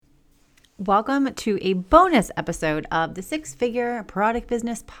Welcome to a bonus episode of the Six Figure Product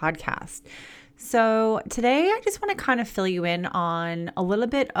Business Podcast. So today I just want to kind of fill you in on a little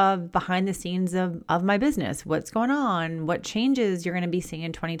bit of behind the scenes of my business, what's going on, what changes you're going to be seeing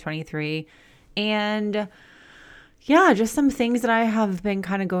in 2023, and just some things that I have been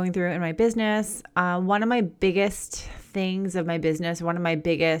kind of going through in my business. One of my biggest things of my business, I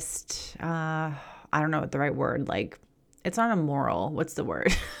don't know what the right word, it's not immoral. What's the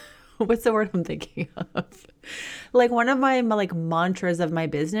word? What's the word I'm thinking of? One of my mantras of my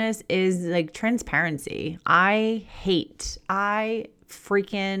business is transparency. I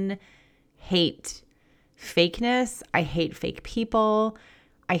freaking hate fakeness. I hate fake people.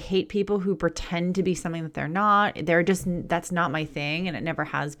 I hate people who pretend to be something that they're not. That's not my thing, and it never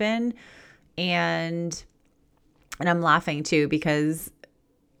has been. And I'm laughing too because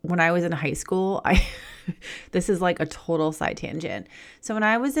when I was in high school, this is like a total side tangent. So when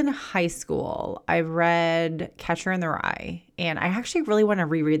I was in high school, I read Catcher in the Rye, and I actually really want to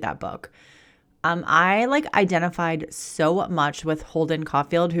reread that book. I identified so much with Holden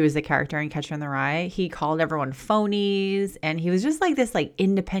Caulfield, who is the character in Catcher in the Rye. He called everyone phonies, and he was just this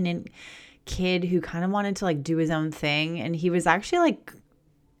independent kid who kind of wanted to do his own thing. And he was actually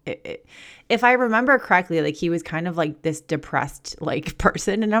if I remember correctly, he was kind of this depressed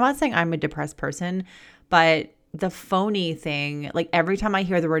person. And I'm not saying I'm a depressed person, but the phony thing, every time I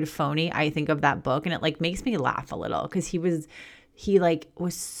hear the word phony, I think of that book, and it makes me laugh a little because he was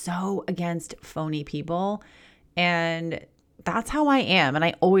so against phony people. And that's how I am. And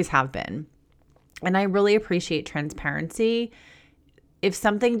I always have been. And I really appreciate transparency. If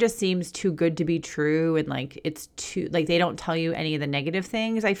something just seems too good to be true and it's too, they don't tell you any of the negative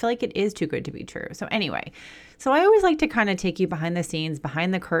things, I feel like it is too good to be true. So anyway, I always like to kind of take you behind the scenes,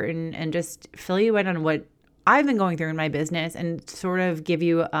 behind the curtain, and just fill you in on what I've been going through in my business and sort of give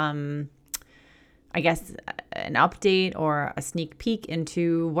you, an update or a sneak peek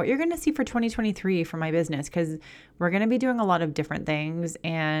into what you're going to see for 2023 for my business, because we're going to be doing a lot of different things.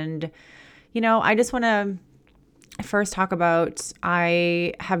 And, I just want to first talk about,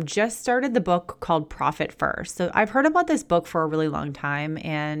 I have just started the book called Profit First. So I've heard about this book for a really long time.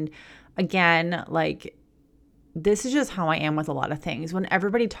 And again, this is just how I am with a lot of things. When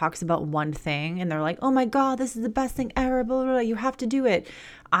everybody talks about one thing and they're like, oh my God, this is the best thing ever, blah, blah, blah, you have to do it.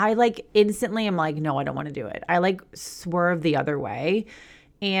 I instantly am no, I don't want to do it. I swerve the other way.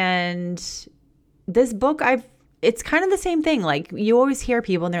 And this book, it's kind of the same thing. You always hear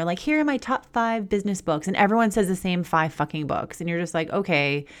people and they're like, here are my top 5 business books. And everyone says the same 5 fucking books. And you're just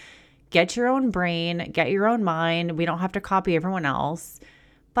okay, get your own brain, get your own mind. We don't have to copy everyone else.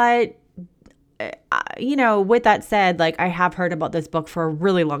 But, with that said, I have heard about this book for a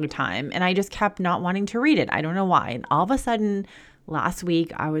really long time, and I just kept not wanting to read it. I don't know why. And all of a sudden last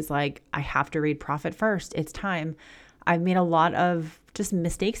week, I was I have to read Profit First. It's time. I've made a lot of just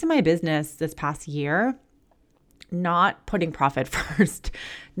mistakes in my business this past year. Not putting profit first,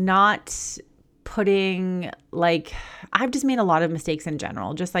 not putting I've just made a lot of mistakes in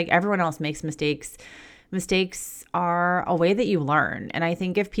general, just like everyone else makes mistakes. Mistakes are a way that you learn. And I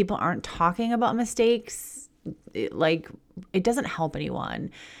think if people aren't talking about mistakes, it doesn't help anyone.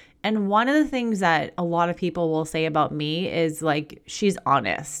 And one of the things that a lot of people will say about me is she's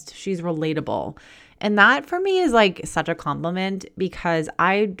honest, she's relatable. And that for me is such a compliment, because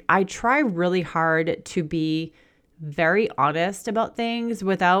I try really hard to be very honest about things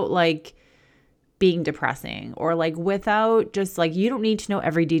without being depressing, or without just you don't need to know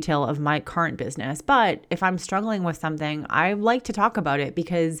every detail of my current business. But if I'm struggling with something, I like to talk about it,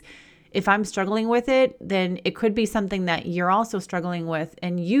 because if I'm struggling with it, then it could be something that you're also struggling with,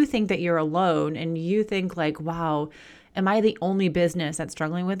 and you think that you're alone, and you think wow, am I the only business that's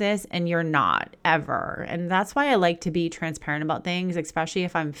struggling with this? And you're not, ever. And that's why I like to be transparent about things, especially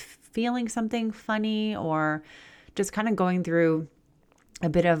if I'm feeling something funny or just kind of going through a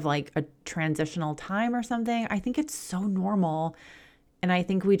bit of a transitional time or something. I think it's so normal. And I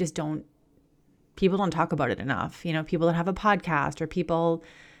think people don't talk about it enough. People that have a podcast, or people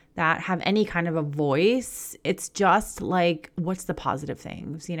that have any kind of a voice, it's just what's the positive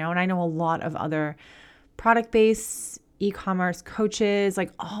things, And I know a lot of other product-based e-commerce coaches,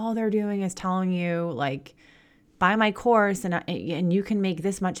 all they're doing is telling you buy my course and you can make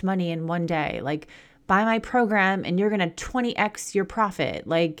this much money in one day. Buy my program and you're going to 20x your profit.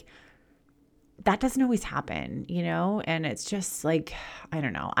 That doesn't always happen, and it's just I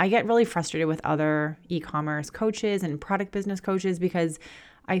don't know. I get really frustrated with other e-commerce coaches and product business coaches, because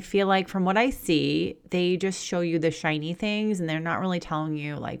I feel from what I see, they just show you the shiny things, and they're not really telling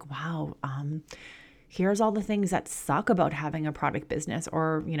you wow, here's all the things that suck about having a product business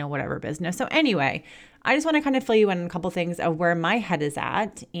or, whatever business. So anyway, I just want to kind of fill you in a couple things of where my head is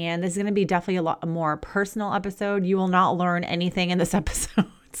at. And this is going to be definitely a lot more personal episode. You will not learn anything in this episode.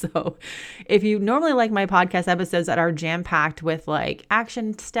 So if you normally like my podcast episodes that are jam-packed with like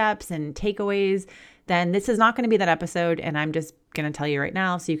action steps and takeaways, then this is not going to be that episode. And I'm just going to tell you right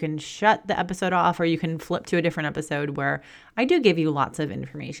now, so you can shut the episode off or you can flip to a different episode where I do give you lots of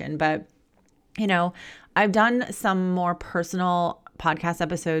information. But, I've done some more personal podcast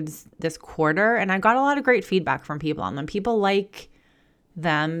episodes this quarter and I got a lot of great feedback from people on them. People like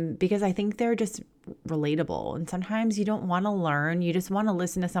them because I think they're just relatable. And sometimes you don't want to learn, you just want to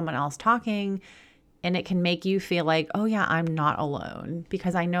listen to someone else talking, and it can make you feel like, oh yeah, I'm not alone.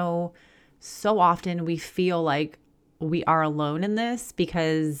 Because I know so often we feel like we are alone in this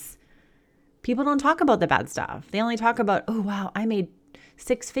because people don't talk about the bad stuff. They only talk about, oh wow, I made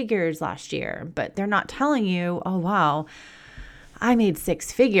 6 figures last year, but they're not telling you, oh wow, I made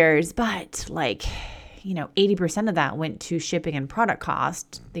 6 figures, but 80% of that went to shipping and product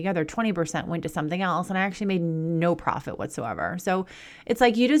cost. The other 20% went to something else. And I actually made no profit whatsoever. So it's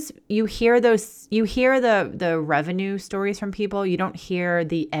like, you hear the revenue stories from people. You don't hear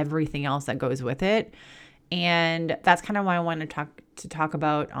the everything else that goes with it. And that's kind of why I want to talk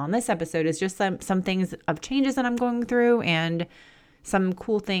about on this episode is just some things of changes that I'm going through and some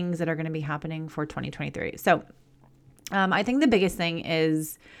cool things that are going to be happening for 2023. So I think the biggest thing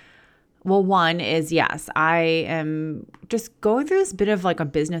is, well, one is, yes, I am just going through this bit of like a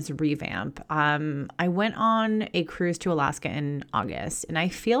business revamp. I went on a cruise to Alaska in August, and I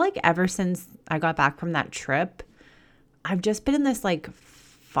feel like ever since I got back from that trip, I've just been in this like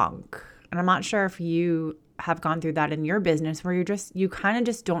funk. And I'm not sure if you have gone through that in your business where you kind of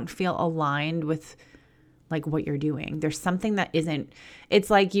just don't feel aligned with like what you're doing. There's something that isn't, it's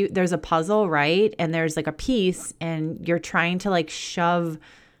like there's a puzzle, right? And there's like a piece and you're trying to like shove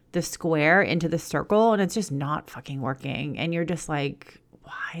the square into the circle and it's just not fucking working. And you're just like,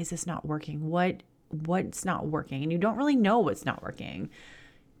 why is this not working? What's not working? And you don't really know what's not working,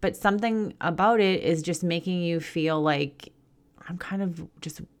 but something about it is just making you feel like I'm kind of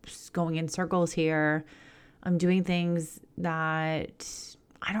just going in circles here. I'm doing things that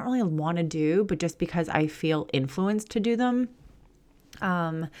I don't really want to do, but just because I feel influenced to do them.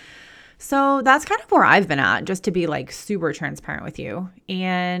 So that's kind of where I've been at, just to be like super transparent with you.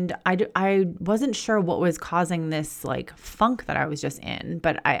 And I wasn't sure what was causing this like funk that I was just in,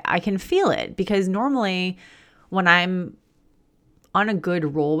 but I can feel it because normally when I'm on a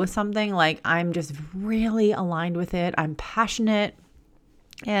good roll with something, like I'm just really aligned with it. I'm passionate.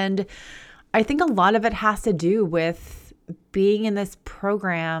 And I think a lot of it has to do with being in this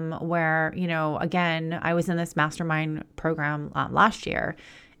program where, again, I was in this mastermind program last year.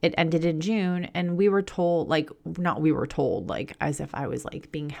 It ended in June and we were told, as if I was like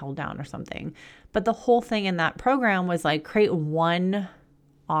being held down or something. But the whole thing in that program was like create one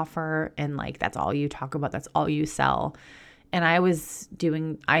offer and like that's all you talk about, that's all you sell. And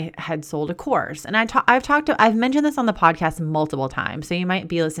I had sold a course and I've mentioned this on the podcast multiple times. So you might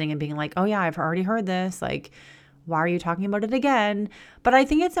be listening and being like, oh yeah, I've already heard this. Like, why are you talking about it again? But I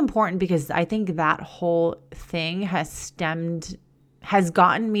think it's important because I think that whole thing has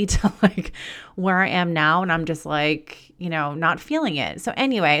gotten me to like where I am now. And I'm just like, not feeling it. So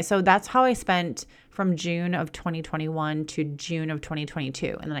anyway, so that's how I spent from June of 2021 to June of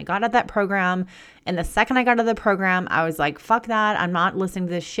 2022. And then I got out of that program. And the second I got out of the program, I was like, fuck that. I'm not listening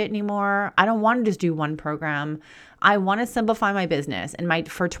to this shit anymore. I don't want to just do one program. I want to simplify my business. And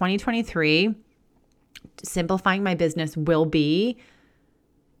for 2023, simplifying my business will be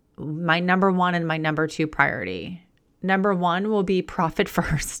my number one and my number two priority. Number one will be profit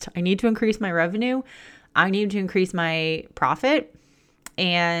first. I need to increase my revenue. I need to increase my profit.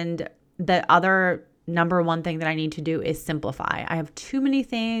 And the other number one thing that I need to do is simplify. I have too many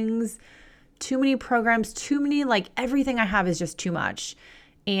things, too many programs, everything I have is just too much.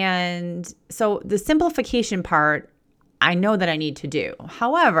 And so the simplification part, I know that I need to do.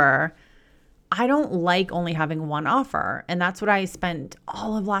 However, I don't like only having one offer. And that's what I spent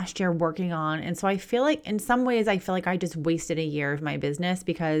all of last year working on. And so I feel like in some ways, I just wasted a year of my business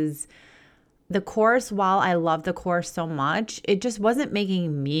because the course, while I love the course so much, it just wasn't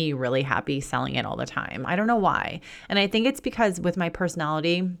making me really happy selling it all the time. I don't know why. And I think it's because with my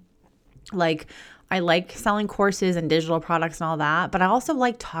personality, like I like selling courses and digital products and all that, but I also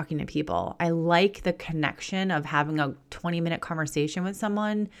like talking to people. I like the connection of having a 20-minute conversation with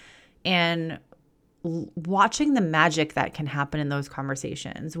someone and watching the magic that can happen in those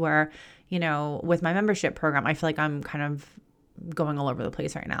conversations where, with my membership program, I feel like I'm kind of going all over the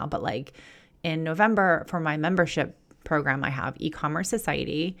place right now, but like in November for my membership program I have, E-commerce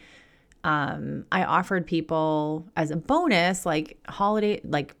Society, I offered people as a bonus, like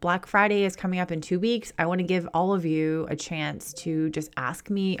Black Friday is coming up in 2 weeks. I want to give all of you a chance to just ask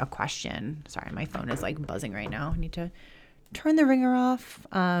me a question. Sorry, my phone is like buzzing right now. I need to turn the ringer off.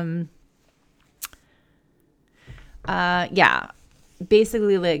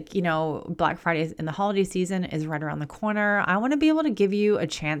 Basically, like, Black Friday and the holiday season is right around the corner. I want to be able to give you a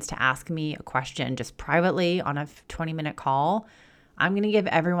chance to ask me a question just privately on a 20-minute call. I'm going to give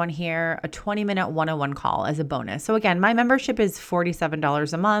everyone here a 20-minute one-on-one call as a bonus. So again, my membership is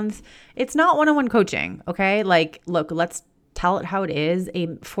 $47 a month. It's not one-on-one coaching, okay? Like, look, let's tell it how it is. A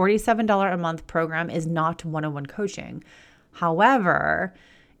 $47 a month program is not one-on-one coaching. However,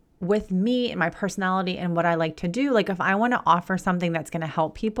 with me and my personality and what I like to do, like if I want to offer something that's going to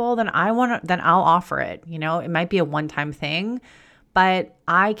help people, then I'll offer it. It might be a one-time thing, but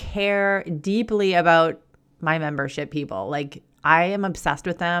I care deeply about my membership people. Like, I am obsessed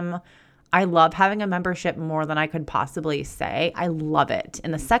with them. I love having a membership more than I could possibly say. I love it.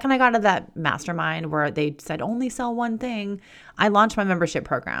 And the second I got into that mastermind where they said only sell one thing, I launched my membership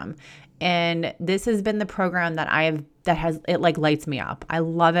program. And this has been the program that it like lights me up. I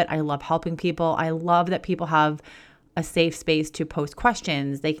love it. I love helping people. I love that people have a safe space to post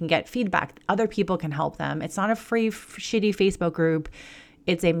questions. They can get feedback. Other people can help them. It's not a free, shitty Facebook group.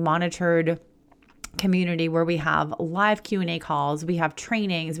 It's a monitored community where we have live Q&A calls, we have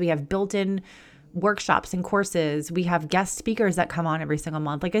trainings, we have built-in workshops and courses, we have guest speakers that come on every single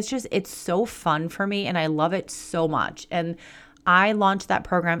month. Like, it's so fun for me and I love it so much. And I launched that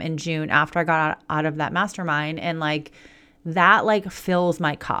program in June after I got out of that mastermind, and like that like fills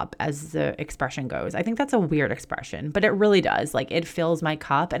my cup, as the expression goes. I think that's a weird expression, but it really does. Like, it fills my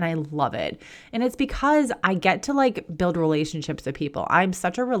cup and I love it. And it's because I get to like build relationships with people. I'm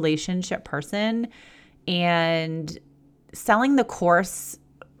such a relationship person, and selling the course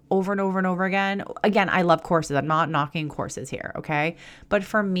over and over and over again. Again, I love courses. I'm not knocking courses here. Okay. But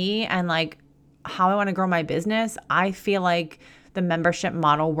for me and like how I want to grow my business, I feel like the membership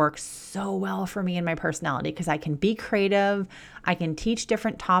model works so well for me and my personality because I can be creative, I can teach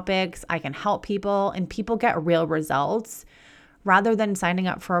different topics, I can help people, and people get real results rather than signing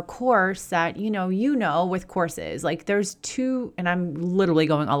up for a course that, with courses. Like, there's two, and I'm literally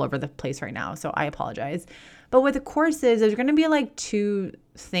going all over the place right now, so I apologize. But with the courses, there's going to be like two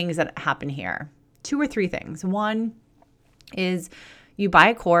things that happen here, 2 or 3 things. One is you buy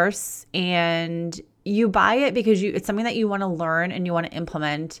a course and you buy it because it's something that you want to learn and you want to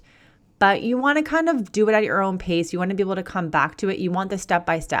implement, but you want to kind of do it at your own pace. You want to be able to come back to it. You want the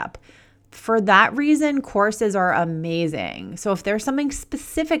step-by-step. For that reason, courses are amazing. So if there's something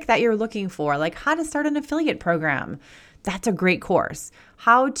specific that you're looking for, like how to start an affiliate program, that's a great course.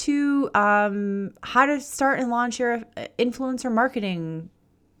 How to start and launch your influencer marketing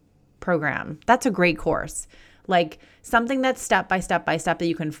program, that's a great course. Like something that's step by step that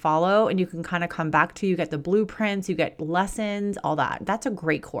you can follow and you can kind of come back to. You get the blueprints, you get lessons, all that. That's a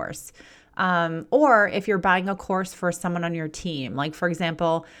great course. Or if you're buying a course for someone on your team, like for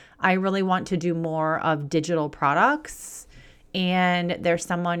example, I really want to do more of digital products, and there's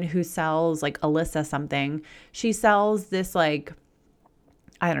someone who sells, like Alyssa something. She sells this like,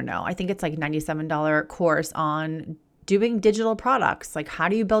 I don't know, I think it's like $97 course on doing digital products. Like, how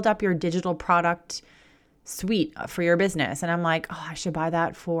do you build up your digital product suite for your business? And I'm like, oh, I should buy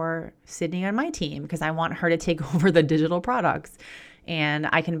that for Sydney on my team because I want her to take over the digital products. And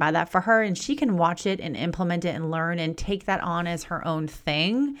I can buy that for her and she can watch it and implement it and learn and take that on as her own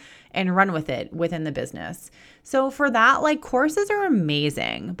thing and run with it within the business. So for that, like, courses are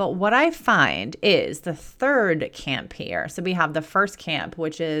amazing. But what I find is the third camp here. So we have the first camp,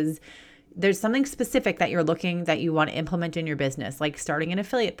 which is there's something specific that you want to implement in your business, like starting an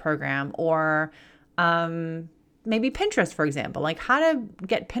affiliate program or maybe Pinterest, for example, like how to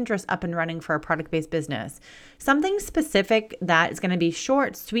get Pinterest up and running for a product-based business. Something specific that is going to be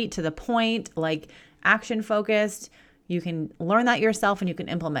short, sweet, to the point, like action-focused. You can learn that yourself and you can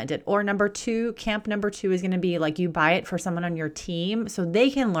implement it. Or camp number two is going to be like you buy it for someone on your team so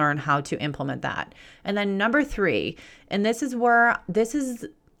they can learn how to implement that. And then number 3, and this is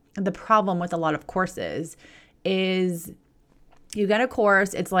the problem with a lot of courses, is you get a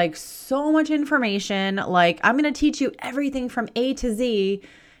course, it's like so much information, like I'm going to teach you everything from A to Z,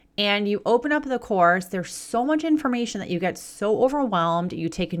 and you open up the course, there's so much information that you get so overwhelmed, you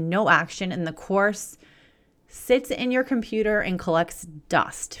take no action, and the course sits in your computer and collects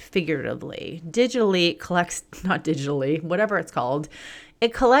dust, figuratively. Digitally collects, not digitally, whatever it's called.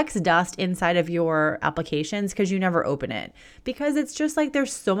 it collects dust inside of your applications because you never open it, because it's just like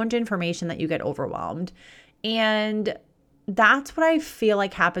there's so much information that you get overwhelmed. And that's what I feel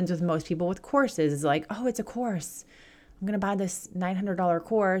like happens with most people with courses, is like, oh, it's a course. I'm going to buy this $900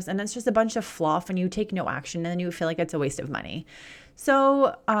 course, and it's just a bunch of fluff, and you take no action, and then you feel like it's a waste of money.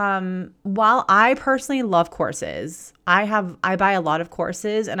 So while I personally love courses, I buy a lot of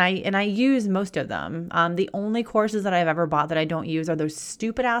courses, and I use most of them. The only courses that I've ever bought that I don't use are those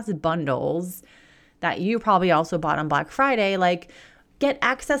stupid ass bundles that you probably also bought on Black Friday. Like, get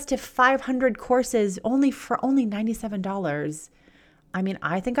access to 500 courses for only $97. I mean,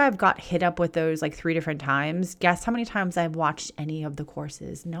 I think I've got hit up with those like 3 different times. Guess how many times I've watched any of the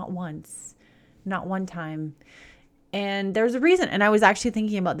courses? Not once. Not one time. And there's a reason. And I was actually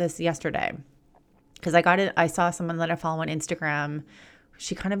thinking about this yesterday because I saw someone that I follow on Instagram.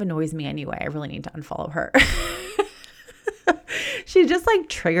 She kind of annoys me anyway. I really need to unfollow her. She just like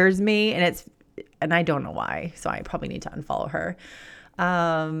triggers me, and I don't know why. So I probably need to unfollow her.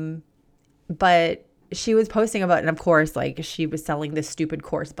 But she was posting about, and of course, like, she was selling this stupid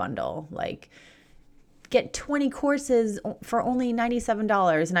course bundle, like, get 20 courses for only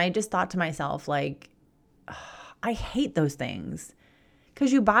 $97. And I just thought to myself, like, I hate those things,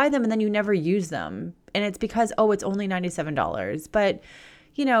 because you buy them and then you never use them. And it's because, oh, it's only $97. But,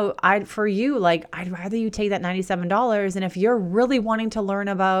 you know, I'd rather you take that $97. And if you're really wanting to learn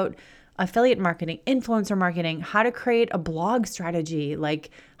about affiliate marketing, influencer marketing, how to create a blog strategy, like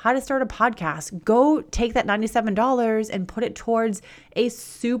how to start a podcast, go take that $97 and put it towards a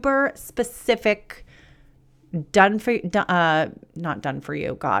super specific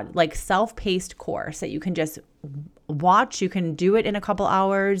self-paced course that you can just watch. You can do it in a couple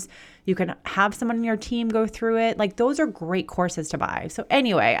hours. You can have someone in your team go through it. Like, those are great courses to buy. So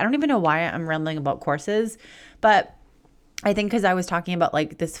anyway, I don't even know why I'm rambling about courses, but I think because I was talking about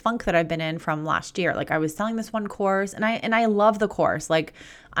like this funk that I've been in from last year. Like, I was selling this one course, and I love the course. Like,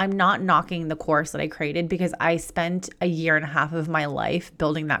 I'm not knocking the course that I created, because I spent a year and a half of my life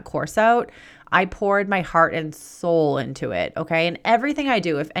building that course out. I poured my heart and soul into it. Okay. And everything I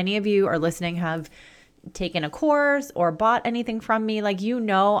do, if any of you are listening, have taken a course or bought anything from me, like, you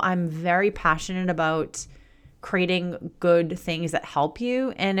know, I'm very passionate about creating good things that help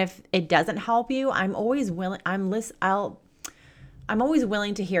you. And if it doesn't help you, I'm always willing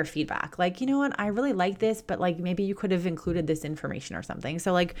to hear feedback. Like, you know what, I really like this, but like, maybe you could have included this information or something.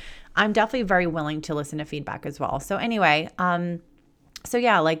 So like, I'm definitely very willing to listen to feedback as well. So anyway, so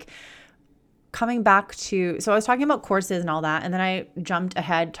yeah, like, coming back to, so I was talking about courses and all that, and then I jumped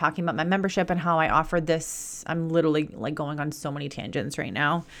ahead talking about my membership and how I offered this. I'm literally like going on so many tangents right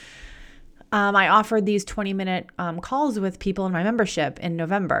now. I offered these 20-minute calls with people in my membership in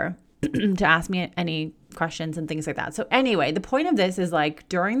November to ask me any questions and things like that. So anyway, the point of this is, like,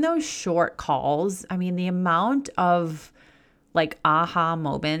 during those short calls, I mean, the amount of like aha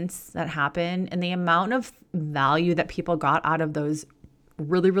moments that happen and the amount of value that people got out of those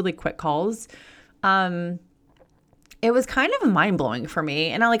really, really quick calls, it was kind of mind-blowing for me.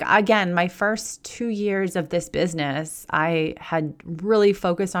 And again, my first 2 years of this business, I had really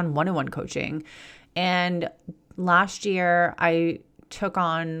focused on one-on-one coaching. And last year I took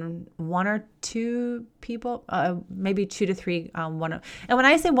on 1 or 2 people, maybe 2 to 3. And when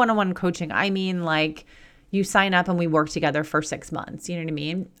I say one-on-one coaching, I mean like you sign up and we work together for 6 months. You know what I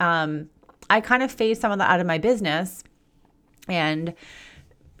mean? I kind of phased some of that out of my business and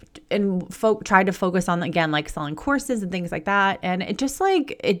tried to focus on, again, like selling courses and things like that. And it just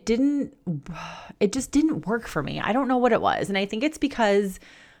didn't work for me. I don't know what it was. And I think it's because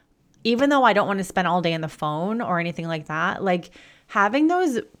even though I don't want to spend all day on the phone or anything like that, like having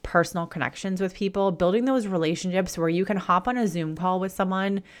those personal connections with people, building those relationships where you can hop on a Zoom call with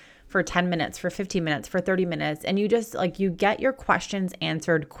someone for 10 minutes, for 15 minutes, for 30 minutes, and you just like, you get your questions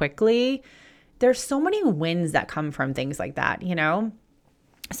answered quickly. There's so many wins that come from things like that, you know?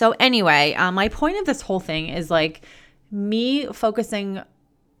 So anyway, my point of this whole thing is like me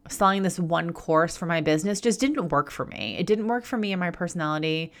selling this one course for my business just didn't work for me. It didn't work for me and my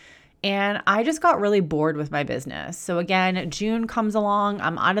personality. And I just got really bored with my business. So again, June comes along.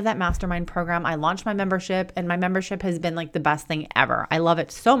 I'm out of that mastermind program. I launched my membership, and my membership has been like the best thing ever. I love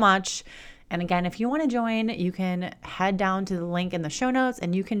it so much. And again, if you want to join, you can head down to the link in the show notes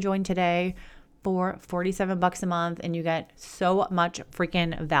and you can join today for $47 a month, and you get so much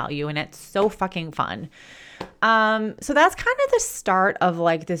freaking value, and it's so fucking fun. So that's kind of the start of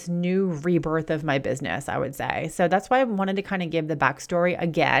like this new rebirth of my business, I would say. So that's why I wanted to kind of give the backstory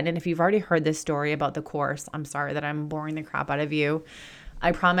again. And if you've already heard this story about the course, I'm sorry that I'm boring the crap out of you.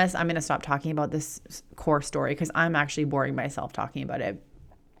 I promise I'm going to stop talking about this course story because I'm actually boring myself talking about it.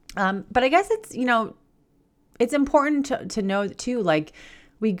 But I guess it's, it's important to know too, like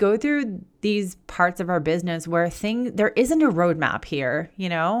we go through these parts of our business where there isn't a roadmap here,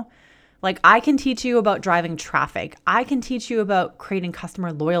 Like I can teach you about driving traffic. I can teach you about creating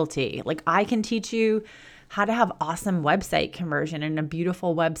customer loyalty. Like I can teach you how to have awesome website conversion and a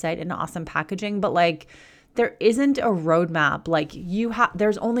beautiful website and awesome packaging. But like there isn't a roadmap. Like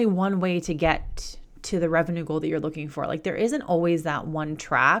there's only one way to get to the revenue goal that you're looking for. Like there isn't always that one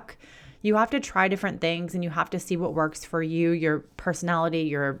track. You have to try different things and you have to see what works for you, your personality,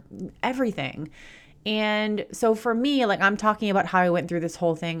 your everything. And so for me, like I'm talking about how I went through this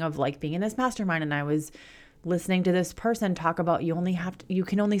whole thing of like being in this mastermind, and I was listening to this person talk about you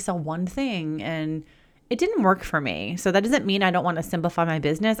can only sell one thing, and it didn't work for me. So that doesn't mean I don't want to simplify my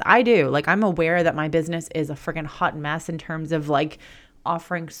business. I do. Like I'm aware that my business is a freaking hot mess in terms of like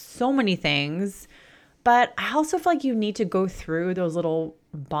offering so many things, but I also feel like you need to go through those little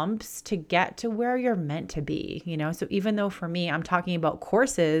bumps to get to where you're meant to be, So even though for me, I'm talking about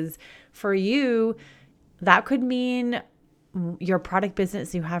courses, for you, that could mean your product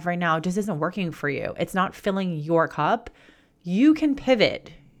business you have right now just isn't working for you. It's not filling your cup. You can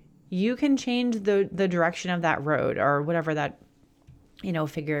pivot. You can change the direction of that road or whatever that,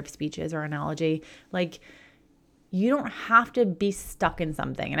 figure of speech is or analogy. Like you don't have to be stuck in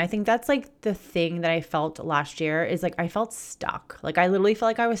something. And I think that's like the thing that I felt last year is like I felt stuck. Like I literally felt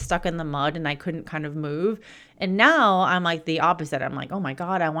like I was stuck in the mud and I couldn't kind of move. And now I'm like the opposite. I'm like, oh my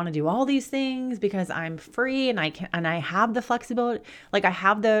God, I want to do all these things because I'm free and I have the flexibility. Like I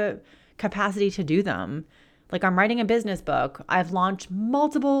have the capacity to do them. Like I'm writing a business book. I've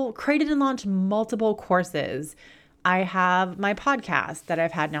created and launched multiple courses. I have my podcast that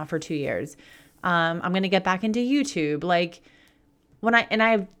I've had now for 2 years. I'm going to get back into YouTube. Like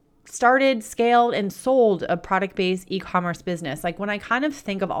I've started, scaled, and sold a product-based e-commerce business. Like when I kind of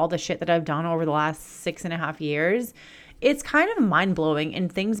think of all the shit that I've done over the last 6.5 years, it's kind of mind-blowing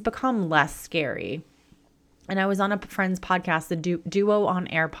and things become less scary. And I was on a friend's podcast, the Duo on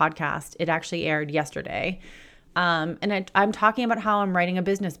Air podcast. It actually aired yesterday. And I'm talking about how I'm writing a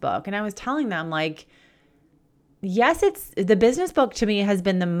business book. And I was telling them like, yes, the business book to me has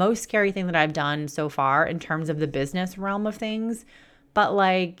been the most scary thing that I've done so far in terms of the business realm of things. But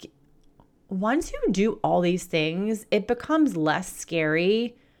like once you do all these things, it becomes less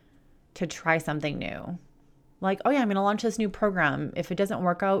scary to try something new. Like, oh yeah, I'm going to launch this new program. If it doesn't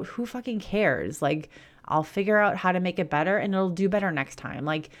work out, who fucking cares? Like I'll figure out how to make it better and it'll do better next time.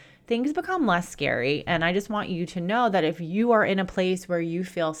 Like things become less scary. And I just want you to know that if you are in a place where you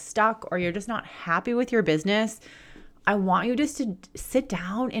feel stuck or you're just not happy with your business, I want you just to sit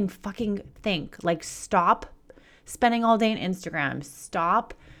down and fucking think. Like stop spending all day on Instagram.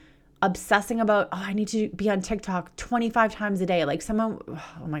 Stop obsessing about, oh, I need to be on TikTok 25 times a day. Like oh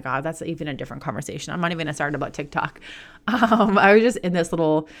my God, that's even a different conversation. I'm not even going to start about TikTok. I was just in this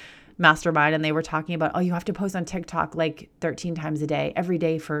little mastermind and they were talking about, oh, you have to post on TikTok like 13 times a day, every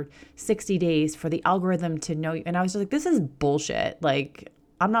day for 60 days for the algorithm to know you. And I was just like, this is bullshit. Like,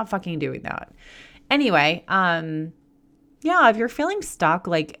 I'm not fucking doing that. Anyway, yeah, if you're feeling stuck,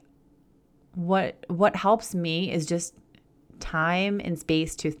 like what helps me is just time and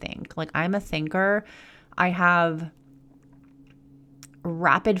space to think. Like I'm a thinker. I have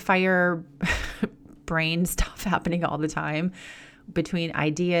rapid fire brain stuff happening all the time between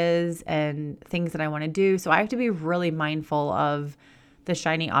ideas and things that I want to do. So I have to be really mindful of the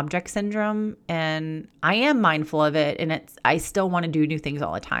shiny object syndrome, and I am mindful of it, and I still want to do new things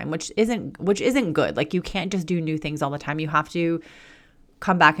all the time, which isn't good. Like you can't just do new things all the time. You have to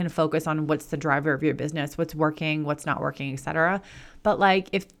come back and focus on what's the driver of your business, what's working, what's not working, etc. But like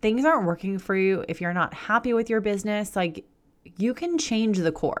if things aren't working for you, if you're not happy with your business, like you can change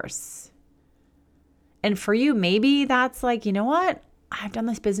the course. And for you, maybe that's like, you know what? I've done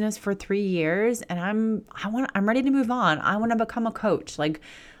this business for 3 years and I'm ready to move on. I want to become a coach. Like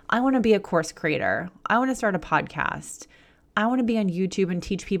I want to be a course creator. I want to start a podcast. I want to be on YouTube and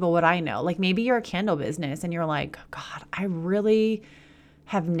teach people what I know. Like maybe you're a candle business and you're like, God, I really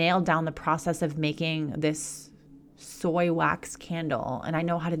have nailed down the process of making this soy wax candle. And I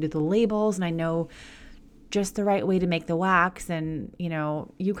know how to do the labels and I know just the right way to make the wax. And,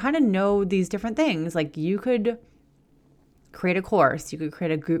 you kind of know these different things. Like you could create a course. You could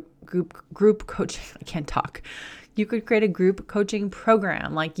create a group coaching. I can't talk. You could create a group coaching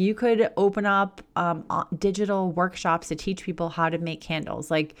program. Like you could open up digital workshops to teach people how to make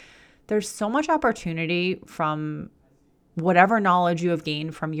candles. Like there's so much opportunity from whatever knowledge you have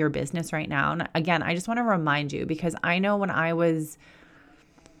gained from your business right now. And again, I just want to remind you because I know when I was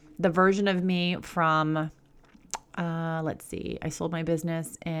the version of me from let's see, I sold my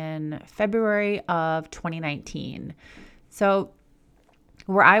business in February of 2019. So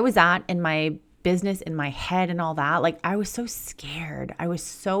where I was at in my business, in my head and all that, like I was so scared. I was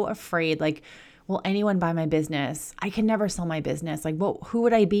so afraid, like, will anyone buy my business? I can never sell my business. Like, well, who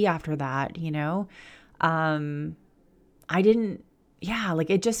would I be after that? I didn't, yeah, like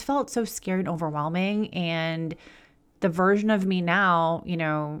it just felt so scary and overwhelming. And the version of me now,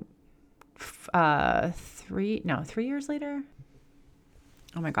 3 years later.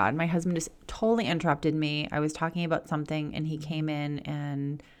 Oh my God, my husband just totally interrupted me. I was talking about something and he came in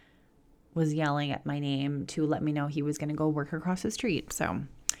and was yelling at my name to let me know he was going to go work across the street. So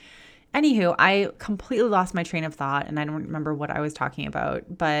anywho, I completely lost my train of thought and I don't remember what I was talking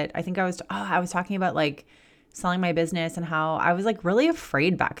about, but I think I was talking about like selling my business and how I was like really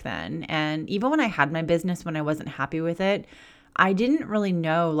afraid back then. And even when I had my business, when I wasn't happy with it, I didn't really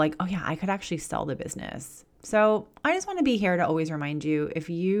know like, oh yeah, I could actually sell the business. So I just want to be here to always remind you, if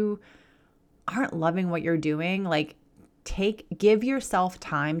you aren't loving what you're doing, like give yourself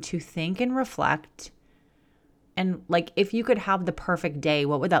time to think and reflect. And like, if you could have the perfect day,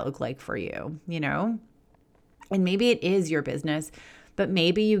 what would that look like for you? And maybe it is your business, but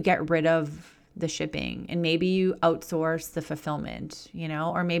maybe you get rid of the shipping and maybe you outsource the fulfillment,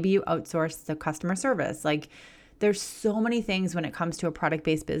 or maybe you outsource the customer service. Like there's so many things when it comes to a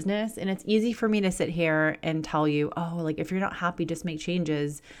product-based business, and it's easy for me to sit here and tell you, oh, like if you're not happy, just make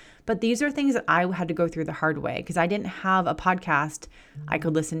changes. But these are things that I had to go through the hard way because I didn't have a podcast I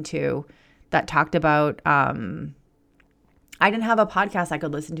could listen to that talked about, I didn't have a podcast I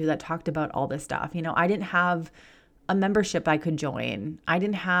could listen to that talked about all this stuff. I didn't have a membership I could join. I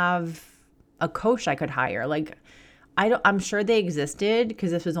didn't have a coach I could hire. Like I'm sure they existed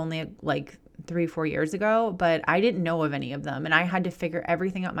because this was only like 3-4 years ago, but I didn't know of any of them. And I had to figure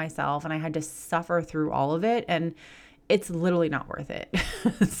everything out myself and I had to suffer through all of it. And it's literally not worth it.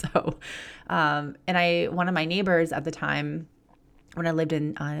 So, one of my neighbors at the time, when I lived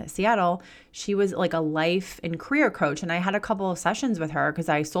in Seattle, she was like a life and career coach. And I had a couple of sessions with her because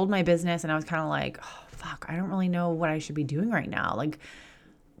I sold my business and I was kind of like, oh, fuck, I don't really know what I should be doing right now. Like,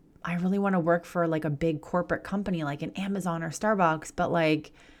 I really want to work for like a big corporate company, like an Amazon or Starbucks, but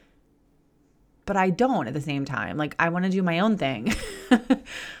I don't at the same time. Like, I want to do my own thing.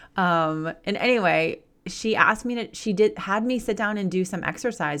 And anyway, she asked me had me sit down and do some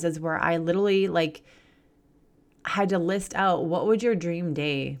exercises where I literally like had to list out, what would your dream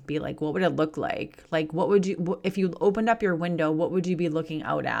day be like? What would it look like? Like, if you opened up your window, what would you be looking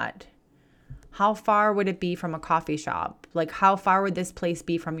out at? How far would it be from a coffee shop? Like, how far would this place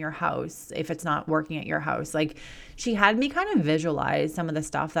be from your house if it's not working at your house? Like, she had me kind of visualize some of the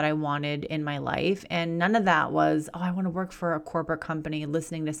stuff that I wanted in my life. And none of that was, oh, I want to work for a corporate company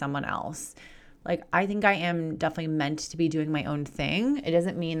listening to someone else. Like, I think I am definitely meant to be doing my own thing. It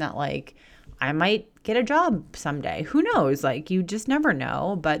doesn't mean that like I might get a job someday. Who knows? Like, you just never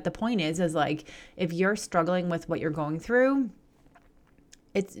know. But the point is like, if you're struggling with what you're going through,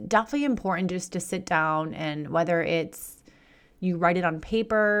 it's definitely important just to sit down, and whether it's you write it on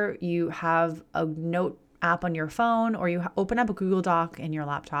paper, you have a note app on your phone, or you open up a Google Doc in your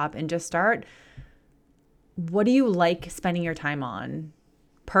laptop and just start, what do you like spending your time on?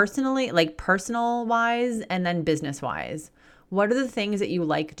 Personally, like personal wise and then business wise. What are the things that you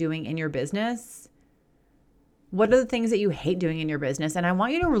like doing in your business? What are the things that you hate doing in your business? And I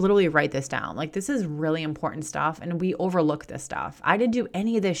want you to literally write this down. Like, this is really important stuff, and we overlook this stuff. I didn't do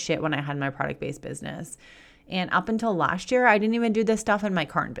any of this shit when I had my product-based business. And up until last year, I didn't even do this stuff in my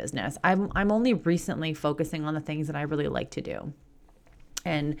current business. I'm only recently focusing on the things that I really like to do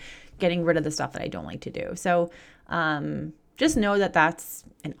and getting rid of the stuff that I don't like to do. So, just know that that's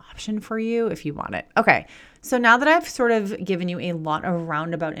an option for you if you want it. Okay. So now that I've sort of given you a lot of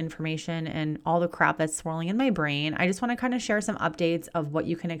roundabout information and all the crap that's swirling in my brain, I just want to kind of share some updates of what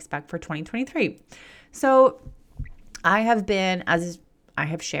you can expect for 2023. So I have been, as I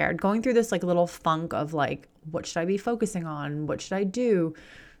have shared, going through this like little funk of like, what should I be focusing on? What should I do?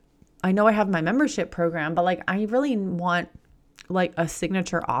 I know I have my membership program, but like, I really want like a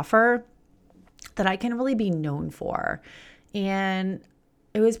signature offer that I can really be known for. And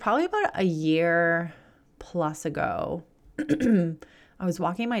it was probably about a year plus ago. I was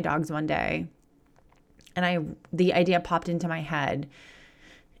walking my dogs one day and the idea popped into my head,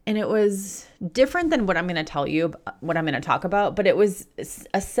 and it was different than what I'm going to tell you, what I'm going to talk about, but it was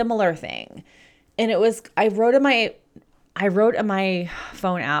a similar thing. And it was, I wrote in my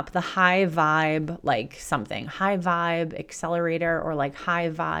phone app, the high vibe, like something, high vibe accelerator or like high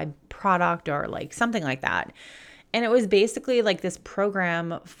vibe product or like something like that. And it was basically like this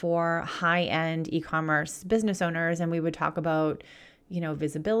program for high-end e-commerce business owners. And we would talk about,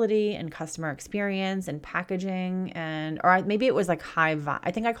 visibility and customer experience and packaging or maybe it was like high vibe.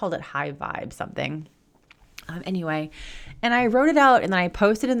 I think I called it high vibe something. Anyway, and I wrote it out and then I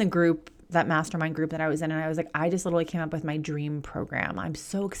posted in the group, that mastermind group that I was in. And I was like, I just literally came up with my dream program. I'm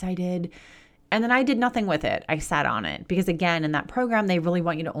so excited. And then I did nothing with it. I sat on it because again, in that program, they really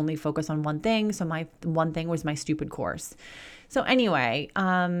want you to only focus on one thing. So my one thing was my stupid course. So anyway,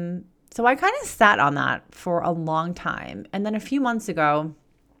 so I kind of sat on that for a long time. And then a few months ago,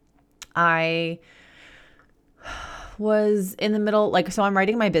 I was in the middle, so I'm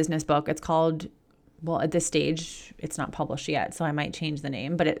writing my business book. It's called, at this stage, it's not published yet, so I might change the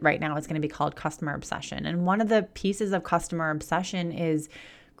name, but right now it's going to be called Customer Obsession. And one of the pieces of Customer Obsession is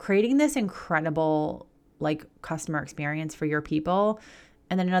creating this incredible customer experience for your people.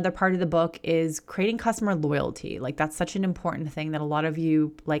 And then another part of the book is creating customer loyalty. That's such an important thing that a lot of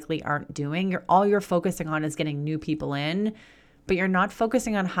you likely aren't doing. All you're focusing on is getting new people in, but you're not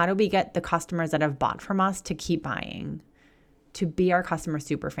focusing on how do we get the customers that have bought from us to keep buying, to be our customer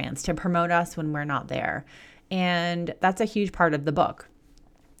super fans, to promote us when we're not there. And that's a huge part of the book.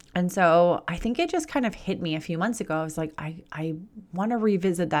 And so I think it just kind of hit me a few months ago. I was like, I want to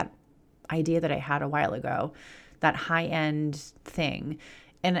revisit that idea that I had a while ago, that high-end thing.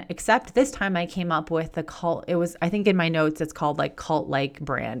 And except this time I came up with the cult. It was, I think in my notes, it's called cult-like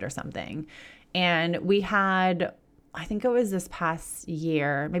brand or something. And we had, I think it was this past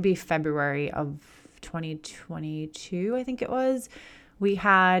year, maybe February of 2022, I think it was, we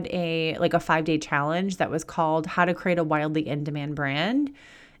had a 5-day challenge that was called How to Create a Wildly In-Demand Brand.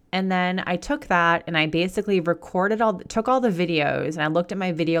 And then I took that and I basically took all the videos and I looked at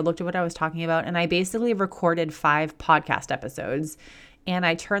my video, looked at what I was talking about, and I basically recorded 5 podcast episodes. And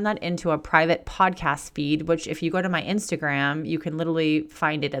I turned that into a private podcast feed, which if you go to my Instagram, you can literally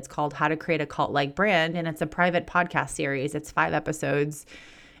find it. It's called How to Create a Cult-Like Brand. And it's a private podcast series. It's 5 episodes.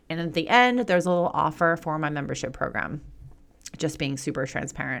 And at the end, there's a little offer for my membership program. Just being super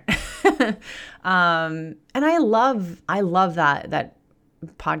transparent. And I love that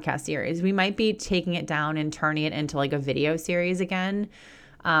podcast series. We might be taking it down and turning it into a video series again.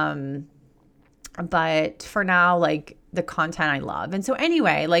 But for now, the content I love. And so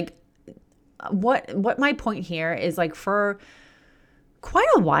anyway, what my point here is for quite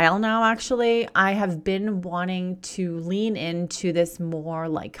a while now, actually, I have been wanting to lean into this more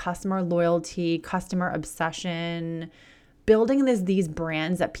customer loyalty, customer obsession, building these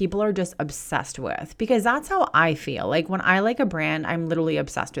brands that people are just obsessed with, because that's how I feel. When I like a brand, I'm literally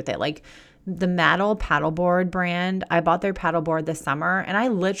obsessed with it. The Maddle paddleboard brand, I bought their paddleboard this summer and I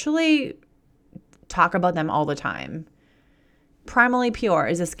literally talk about them all the time. Primally Pure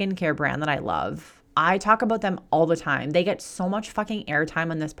is a skincare brand that I love. I talk about them all the time. They get so much fucking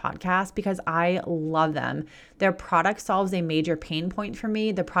airtime on this podcast because I love them. Their product solves a major pain point for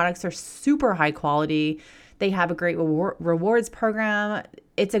me. The products are super high quality. They have a great rewards program.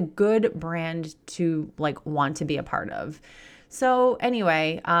 It's a good brand to want to be a part of. So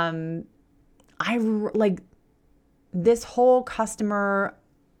anyway, I this whole customer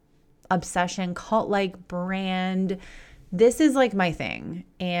obsession, cult-like brand. This is my thing,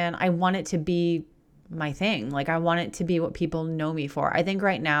 and I want it to be my thing. I want it to be what people know me for. I think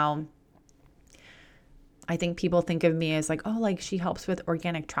right now, people think of me as she helps with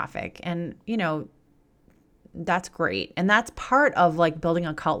organic traffic, and that's great. And that's part of building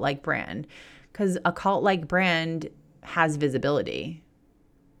a cult-like brand, because a cult-like brand has visibility,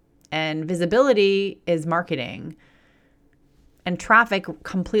 and visibility is marketing, and traffic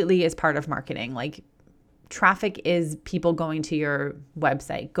completely is part of marketing. Traffic is people going to your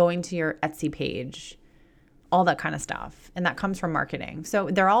website, going to your Etsy page, all that kind of stuff. And that comes from marketing. So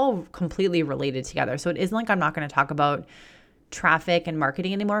they're all completely related together. So it isn't I'm not going to talk about traffic and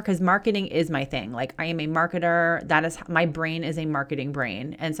marketing anymore, because marketing is my thing. I am a marketer. That is, my brain is a marketing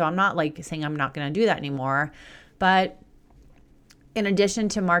brain. And so I'm not saying I'm not going to do that anymore. But in addition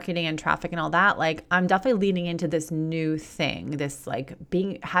to marketing and traffic and all that, I'm definitely leaning into this new thing, this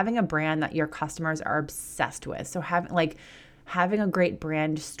having a brand that your customers are obsessed with. So having a great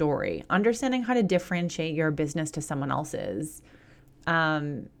brand story, understanding how to differentiate your business to someone else's,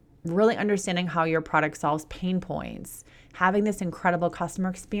 really understanding how your product solves pain points, having this incredible customer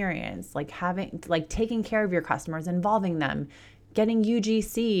experience, taking care of your customers, involving them, getting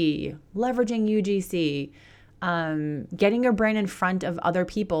UGC, leveraging UGC, getting your brand in front of other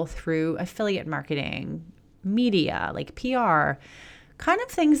people through affiliate marketing, media, PR, kind of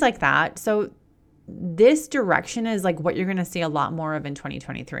things like that. So this direction is what you're going to see a lot more of in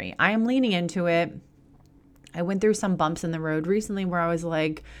 2023. I am leaning into it. I went through some bumps in the road recently where I was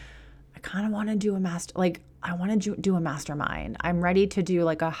like, I kind of want to do I want to do a mastermind. I'm ready to do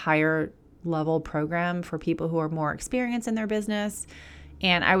like a higher level program for people who are more experienced in their business.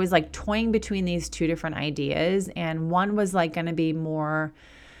 And I was like toying between these two different ideas. And one was like going to be more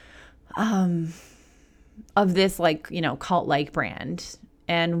of this like, cult-like brand.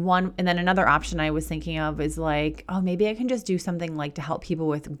 And then another option I was thinking of is like, oh, maybe I can just do something like to help people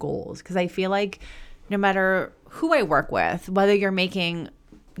with goals. Because I feel like no matter who I work with, whether you're making,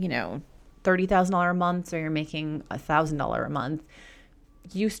 $30,000 a month or you're making $1,000 a month,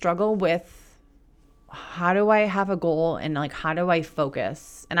 you struggle with how do I have a goal and like how do I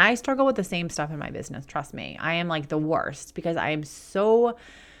focus? And I struggle with the same stuff in my business. Trust me, I am like the worst because I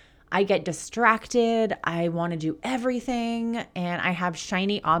get distracted. I want to do everything and I have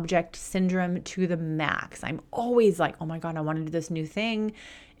shiny object syndrome to the max. I'm always like, oh my God, I want to do this new thing.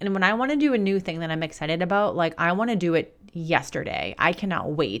 And when I want to do a new thing that I'm excited about, like I want to do it yesterday. I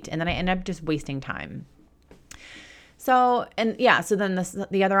cannot wait. And then I end up just wasting time. So then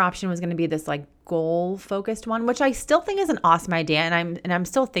the other option was going to be this like goal focused one, which I still think is an awesome idea. And I'm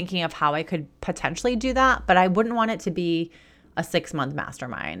still thinking of how I could potentially do that, but I wouldn't want it to be a 6-month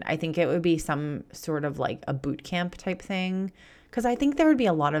mastermind. I think it would be some sort of like a boot camp type thing. Cause I think there would be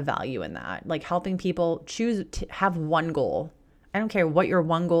a lot of value in that, like helping people choose to have one goal. I don't care what your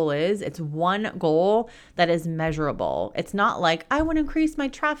one goal is. It's one goal that is measurable. It's not like I want to increase my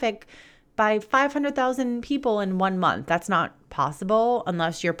traffic by 500,000 people in 1 month. That's not possible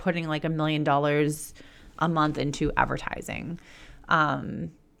unless you're putting like $1 million a month into advertising.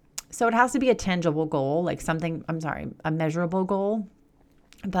 So it has to be a tangible goal, like a measurable goal.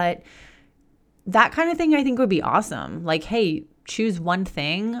 But that kind of thing I think would be awesome. Like, hey, choose one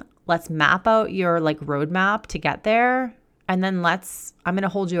thing. Let's map out your like roadmap to get there. And then I'm going to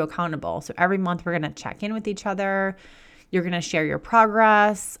hold you accountable. So every month we're going to check in with each other. You're going to share your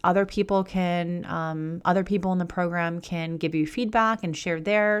progress. Other people in the program can give you feedback and share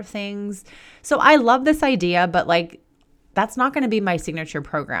their things. So I love this idea, but like, that's not going to be my signature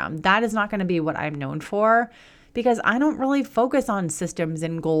program. That is not going to be what I'm known for because I don't really focus on systems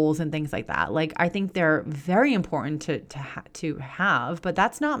and goals and things like that. Like I think they're very important to have, but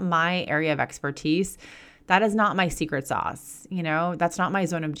that's not my area of expertise. That is not my secret sauce. That's not my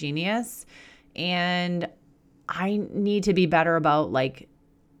zone of genius. And I need to be better about like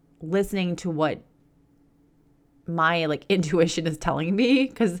listening to what my like intuition is telling me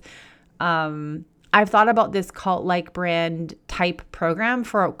because I've thought about this cult-like brand type program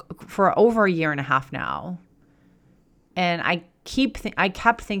for over a year and a half now. And I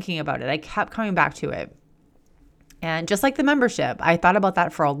kept thinking about it. I kept coming back to it. And just like the membership, I thought about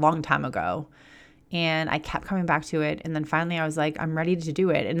that for a long time ago. And I kept coming back to it. And then finally I was like, I'm ready to do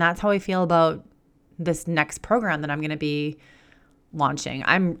it. And that's how I feel about this next program that I'm going to be launching.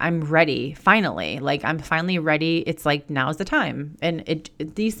 I'm ready finally. Like I'm finally ready. It's like now's the time. And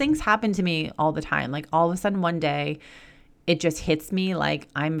these things happen to me all the time. Like all of a sudden one day it just hits me like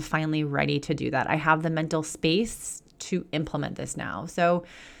I'm finally ready to do that. I have the mental space to implement this now. So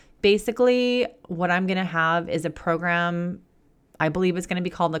basically what I'm going to have is a program. I believe it's going to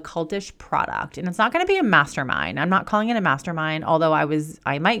be called the Cultish Product. And it's not going to be a mastermind. I'm not calling it a mastermind, although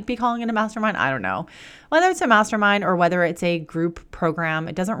I might be calling it a mastermind. I don't know. Whether it's a mastermind or whether it's a group program,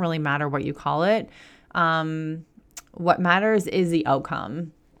 it doesn't really matter what you call it. What matters is the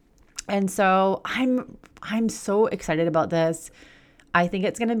outcome. And so I'm so excited about this. I think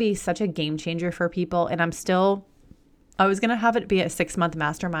it's going to be such a game changer for people. And I was going to have it be a 6-month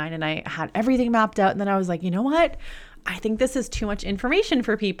mastermind and I had everything mapped out. And then I was like, you know what? I think this is too much information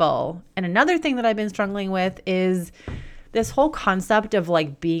for people. And another thing that I've been struggling with is this whole concept of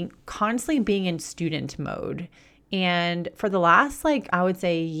like constantly being in student mode. And for the last, like, I would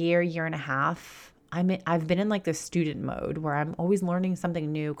say year and a half, I've been in like this student mode where I'm always learning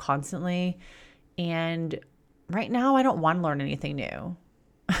something new constantly. And right now I don't want to learn anything new.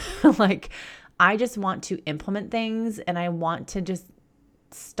 Like, I just want to implement things and I want to just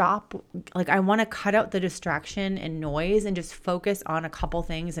stop. Like, I want to cut out the distraction and noise and just focus on a couple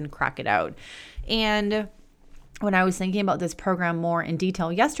things and crack it out. And when I was thinking about this program more in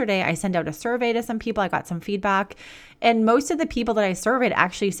detail yesterday, I sent out a survey to some people. I got some feedback. And most of the people that I surveyed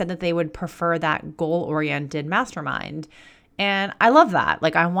actually said that they would prefer that goal-oriented mastermind. And I love that.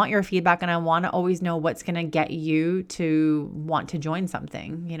 Like, I want your feedback and I want to always know what's going to get you to want to join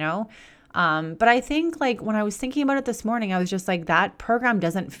something, But I think like when I was thinking about it this morning, I was just like, that program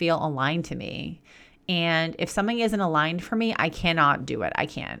doesn't feel aligned to me. And if something isn't aligned for me, I cannot do it. I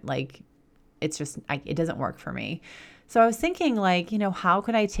can't. Like, it's just, it doesn't work for me. So I was thinking like, how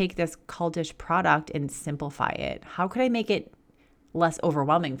could I take this cultish product and simplify it? How could I make it less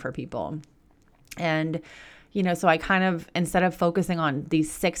overwhelming for people? And, so I kind of, instead of focusing on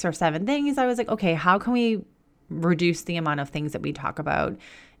these 6 or 7 things, I was like, okay, how can we reduce the amount of things that we talk about?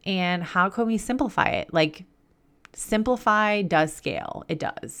 And how can we simplify it? Like, simplify does scale. It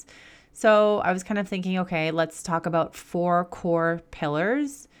does. So I was kind of thinking, okay, let's talk about 4 core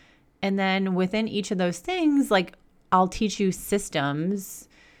pillars. And then within each of those things, like, I'll teach you systems.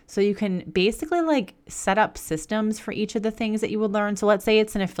 So you can basically like set up systems for each of the things that you would learn. So let's say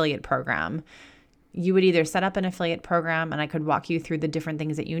it's an affiliate program. You would either set up an affiliate program and I could walk you through the different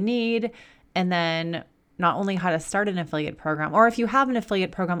things that you need. And then not only how to start an affiliate program, or if you have an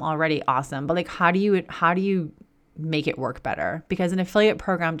affiliate program already, awesome. But like, how do you make it work better? Because an affiliate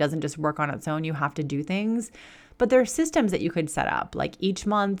program doesn't just work on its own. You have to do things, but there are systems that you could set up. Like each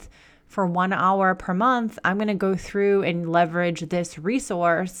month, for 1 hour per month, I'm going to go through and leverage this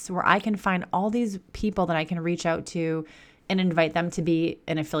resource where I can find all these people that I can reach out to and invite them to be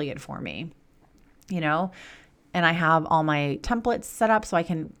an affiliate for me, and I have all my templates set up so I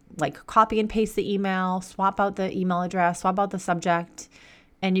can like copy and paste the email, swap out the email address, swap out the subject,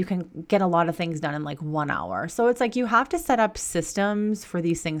 and you can get a lot of things done in like 1 hour. So it's like you have to set up systems for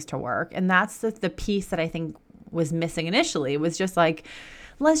these things to work. And that's the piece that I think was missing initially. It was just like,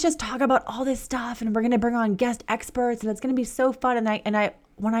 let's just talk about all this stuff and we're going to bring on guest experts and it's going to be so fun. And I,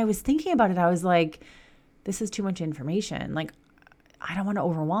 when I was thinking about it, I was like, this is too much information. Like, I don't want to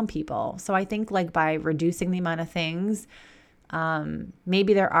overwhelm people. So I think like by reducing the amount of things,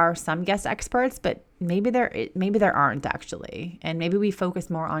 maybe there are some guest experts, but maybe there aren't actually. And maybe we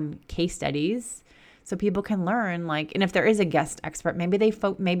focus more on case studies so people can learn like, and if there is a guest expert, maybe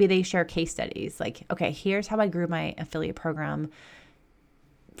they share case studies. Like, okay, here's how I grew my affiliate program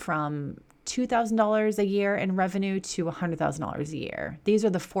from $2,000 a year in revenue to $100,000 a year. These are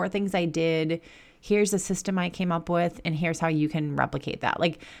the 4 things I did. Here's the system I came up with, and here's how you can replicate that.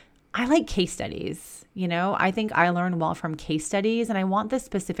 Like, I like case studies, I think I learn well from case studies, and I want the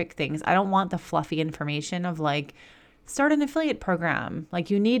specific things. I don't want the fluffy information of like, start an affiliate program. Like,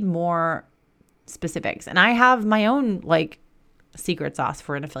 you need more specifics. And I have my own like secret sauce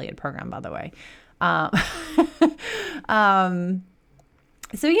for an affiliate program, by the way.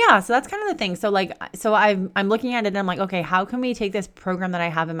 So that's kind of the thing. So I'm looking at it and I'm like, okay, how can we take this program that I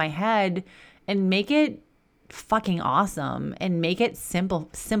have in my head and make it fucking awesome and make it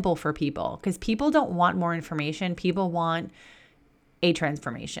simple for people? Because people don't want more information. People want a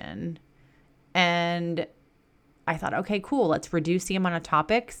transformation. And I thought, okay, cool. Let's reduce the amount of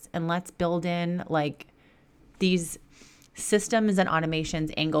topics and let's build in like these systems and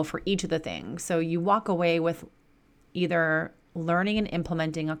automations angle for each of the things. So you walk away with either learning and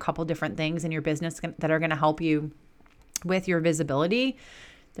implementing a couple different things in your business that are going to help you with your visibility.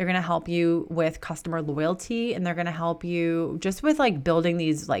 They're going to help you with customer loyalty, and they're going to help you just with like building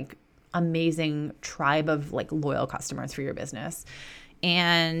these like amazing tribe of like loyal customers for your business.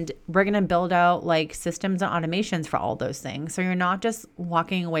 And we're going to build out like systems and automations for all those things. So you're not just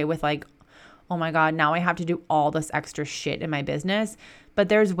walking away with like, oh my God, now I have to do all this extra shit in my business. But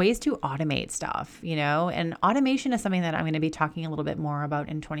there's ways to automate stuff, and automation is something that I'm going to be talking a little bit more about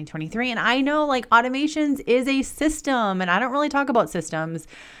in 2023. And I know like automations is a system, and I don't really talk about systems,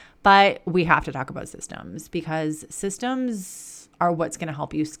 but we have to talk about systems because systems are what's going to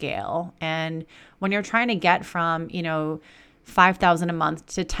help you scale. And when you're trying to get from, $5,000 a month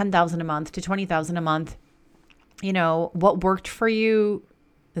to $10,000 a month to $20,000 a month, what worked for you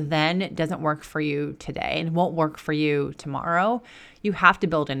then doesn't work for you today and won't work for you tomorrow. You have to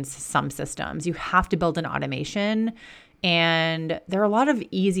build in some systems. You have to build an automation. And there are a lot of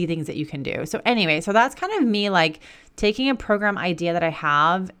easy things that you can do. So anyway, so that's kind of me like taking a program idea that I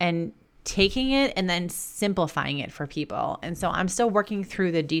have and taking it and then simplifying it for people. And so I'm still working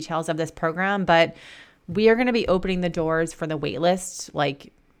through the details of this program, but we are going to be opening the doors for the waitlist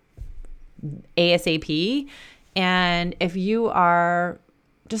like ASAP. And if you are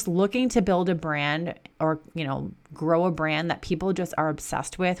just looking to build a brand or, grow a brand that people just are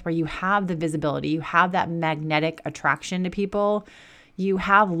obsessed with, where you have the visibility, you have that magnetic attraction to people, you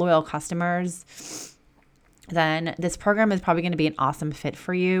have loyal customers, then this program is probably going to be an awesome fit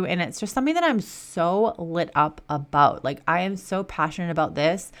for you. And it's just something that I'm so lit up about. Like, I am so passionate about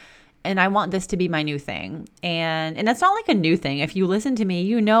this. And I want this to be my new thing. And it's not like a new thing. If you listen to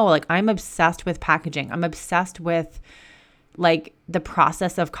me, like I'm obsessed with packaging. I'm obsessed with like the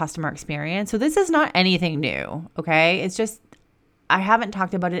process of customer experience. So this is not anything new. Okay. It's just, I haven't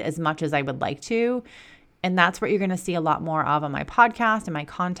talked about it as much as I would like to. And that's what you're going to see a lot more of on my podcast and my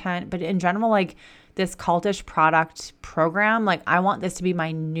content. But in general, like this cultish product program, like I want this to be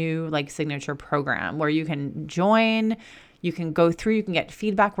my new like signature program where you can join, you can go through, you can get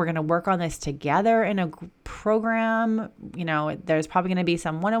feedback. We're going to work on this together in a program. You know, there's probably going to be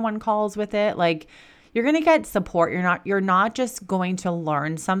some one-on-one calls with it. Like you're going to get support. You're not just going to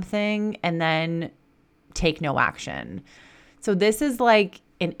learn something and then take no action. So this is like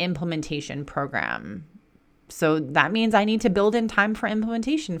an implementation program. So that means I need to build in time for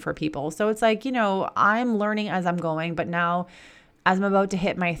implementation for people. So it's like, you know, I'm learning as I'm going, but now as I'm about to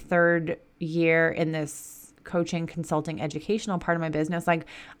hit my 3rd year in this coaching, consulting, educational part of my business, like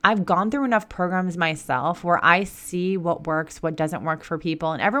I've gone through enough programs myself where I see what works, what doesn't work for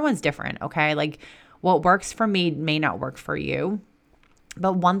people, and everyone's different, okay? Like what works for me may not work for you.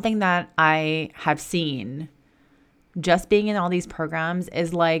 But one thing that I have seen just being in all these programs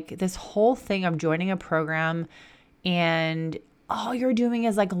is like this whole thing of joining a program and all you're doing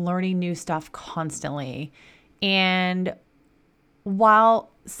is like learning new stuff constantly. And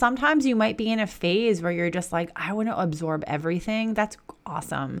while sometimes you might be in a phase where you're just like, I want to absorb everything, that's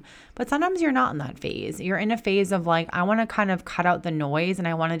awesome. But sometimes you're not in that phase. You're in a phase of like, I want to kind of cut out the noise and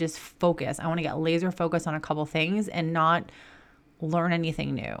I want to just focus. I want to get laser focused on a couple things and not learn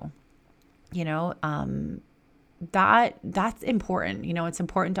anything new. You know, that's important. You know, it's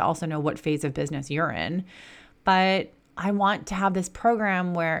important to also know what phase of business you're in. But I want to have this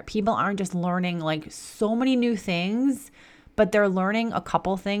program where people aren't just learning like so many new things, but they're learning a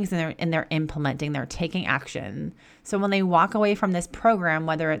couple things and they're implementing, they're taking action. So when they walk away from this program,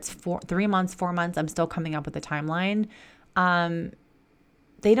 whether it's 3 months, 4 months, I'm still coming up with a timeline.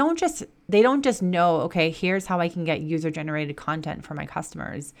 They don't just know, okay, here's how I can get user generated content for my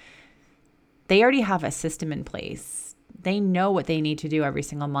customers. They already have a system in place. They know what they need to do every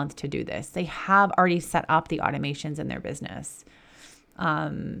single month to do this. They have already set up the automations in their business.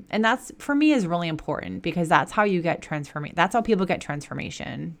 And that's, for me, is really important because that's how you get transformation. That's how people get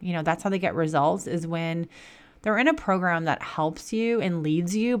transformation. You know, that's how they get results is when they're in a program that helps you and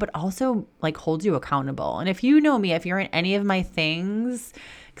leads you, but also like holds you accountable. And if you know me, if you're in any of my things,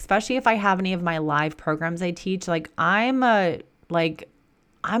 especially if I have any of my live programs I teach, like I'm a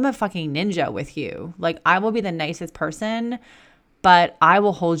fucking ninja with you. Like I will be the nicest person, but I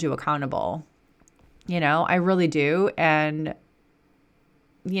will hold you accountable. You know, I really do. And,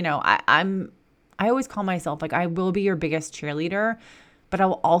 you know, I always call myself like, I will be your biggest cheerleader, but I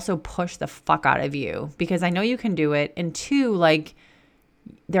will also push the fuck out of you because I know you can do it. And 2, like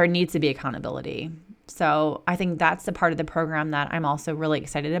there needs to be accountability. So I think that's the part of the program that I'm also really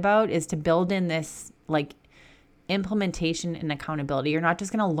excited about is to build in this like implementation and accountability. You're not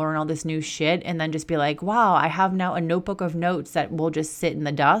just going to learn all this new shit and then just be like, wow, I have now a notebook of notes that will just sit in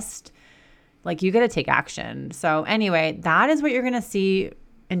the dust. Like you got to take action. So anyway, that is what you're going to see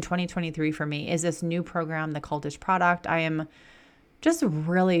in 2023 for me is this new program, the Cultish Product. I am just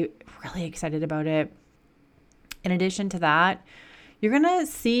really, really excited about it. In addition to that, you're going to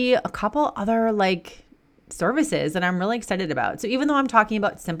see a couple other like services that I'm really excited about. So even though I'm talking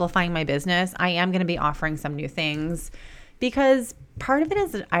about simplifying my business, I am going to be offering some new things because part of it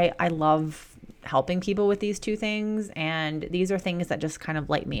is that I love helping people with these 2 things. And these are things that just kind of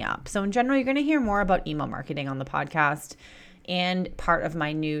light me up. So in general, you're going to hear more about email marketing on the podcast and part of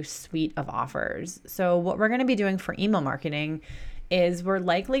my new suite of offers. So what we're going to be doing for email marketing is we're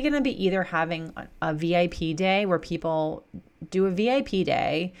likely going to be either having a VIP day where people do a VIP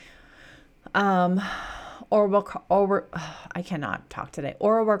day, I cannot talk today,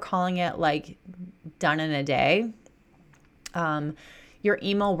 or we're calling it like done in a day. Your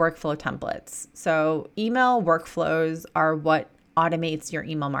email workflow templates. So email workflows are what automates your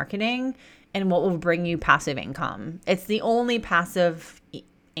email marketing and what will bring you passive income. It's the only passive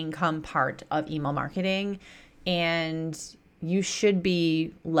income part of email marketing. And you should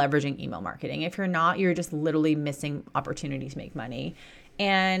be leveraging email marketing. If you're not, you're just literally missing opportunities to make money.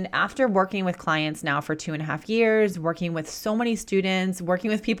 And after working with clients now for 2.5 years, working with so many students,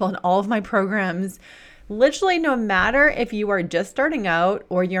 working with people in all of my programs, literally no matter if you are just starting out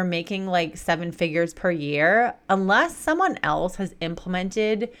or you're making like 7 figures per year, unless someone else has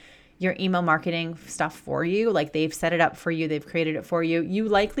implemented your email marketing stuff for you, like they've set it up for you, they've created it for you, you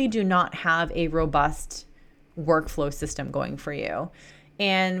likely do not have a robust workflow system going for you.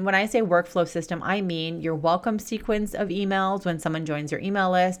 And when I say workflow system, I mean your welcome sequence of emails. When someone joins your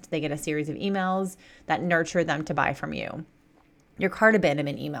email list, they get a series of emails that nurture them to buy from you. Your cart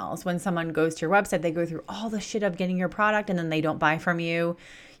abandonment emails. When someone goes to your website, they go through all the shit of getting your product and then they don't buy from you.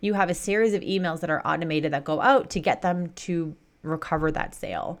 You have a series of emails that are automated that go out to get them to recover that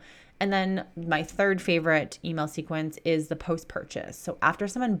sale. And then my third favorite email sequence is the post-purchase. So after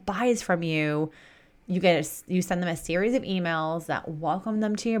someone buys from you, you send them a series of emails that welcome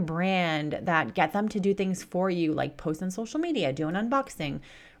them to your brand, that get them to do things for you, like post on social media, do an unboxing,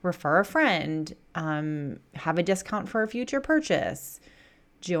 refer a friend, have a discount for a future purchase,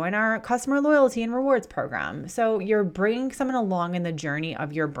 join our customer loyalty and rewards program. So you're bringing someone along in the journey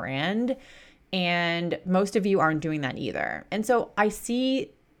of your brand, and most of you aren't doing that either. And so I see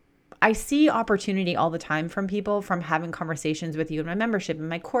opportunity all the time from people, from having conversations with you in my membership, in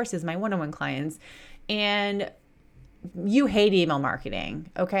my courses, my one-on-one clients. And you hate email marketing,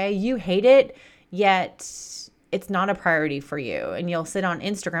 okay? You hate it, yet it's not a priority for you. And you'll sit on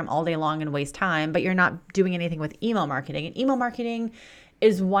Instagram all day long and waste time, but you're not doing anything with email marketing. And email marketing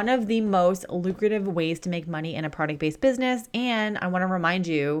is one of the most lucrative ways to make money in a product-based business. And I want to remind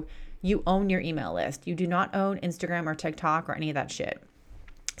you, you own your email list. You do not own Instagram or TikTok or any of that shit.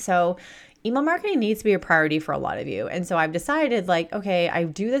 So email marketing needs to be a priority for a lot of you. And so I've decided, like, okay, I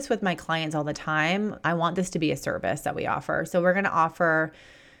do this with my clients all the time. I want this to be a service that we offer. So we're going to offer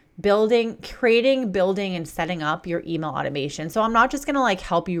creating, building, and setting up your email automation. So I'm not just going to like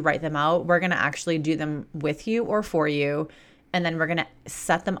help you write them out. We're going to actually do them with you or for you. And then we're going to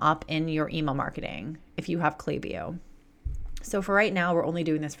set them up in your email marketing if you have Klaviyo. So for right now, we're only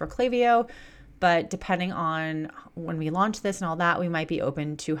doing this for Klaviyo. But depending on when we launch this and all that, we might be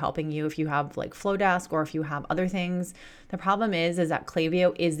open to helping you if you have like Flowdesk or if you have other things. The problem is that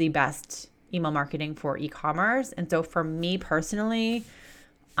Klaviyo is the best email marketing for e-commerce. And so for me personally,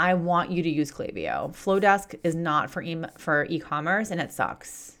 I want you to use Klaviyo. Flowdesk is not for e-commerce, and it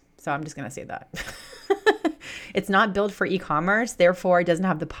sucks. So I'm just going to say that. It's not built for e-commerce. Therefore, it doesn't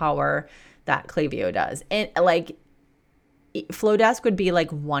have the power that Klaviyo does. And like, Flowdesk would be like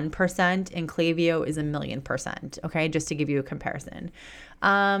 1% and Klaviyo is 1,000,000%. Okay. Just to give you a comparison.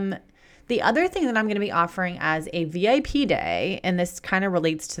 The other thing that I'm going to be offering as a VIP day, and this kind of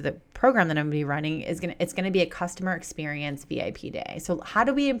relates to the program that I'm going to be running, it's going to be a customer experience VIP day. So how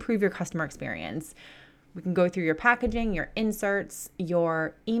do we improve your customer experience? We can go through your packaging, your inserts,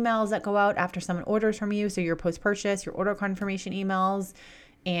 your emails that go out after someone orders from you. So your post-purchase, your order confirmation emails.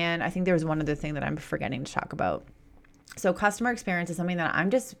 And I think there was one other thing that I'm forgetting to talk about. So customer experience is something that I'm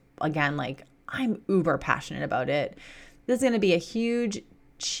just, again, like I'm uber passionate about it. This is going to be a huge,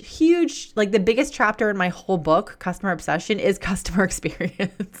 like the biggest chapter in my whole book, Customer Obsession, is customer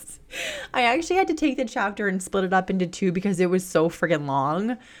experience. I actually had to take the chapter and split it up into two because it was so friggin'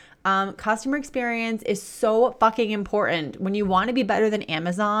 long. Customer experience is so fucking important. When you want to be better than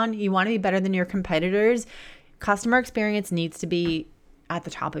Amazon, you want to be better than your competitors, customer experience needs to be at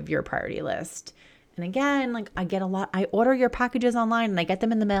the top of your priority list. And again, like I order your packages online and I get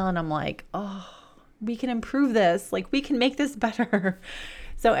them in the mail and I'm like, oh, we can improve this. Like we can make this better.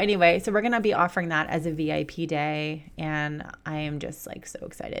 So anyway, so we're going to be offering that as a VIP day. And I am just like so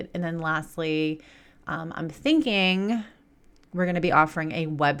excited. And then lastly, I'm thinking we're going to be offering a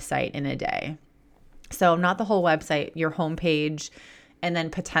website in a day. So not the whole website, your homepage, and then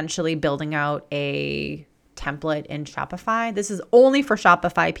potentially building out a template in Shopify. This is only for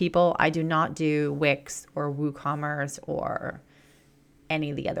Shopify people. I do not do Wix or WooCommerce or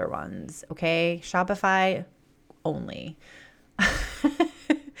any of the other ones. Okay. Shopify only.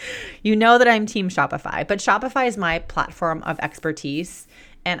 You know that I'm team Shopify, but Shopify is my platform of expertise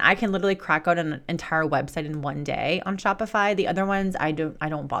and I can literally crack out an entire website in one day on Shopify. The other ones I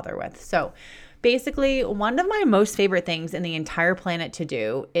don't bother with. So basically, one of my most favorite things in the entire planet to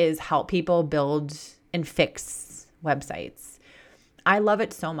do is help people build and fix websites. I love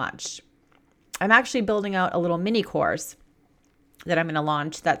it so much. I'm actually building out a little mini course that I'm going to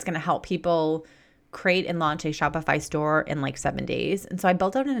launch that's going to help people create and launch a Shopify store in like 7 days. And so I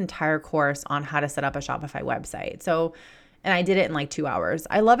built out an entire course on how to set up a Shopify website. And I did it in like 2 hours.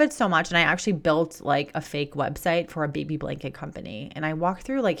 I love it so much. And I actually built like a fake website for a baby blanket company. And I walked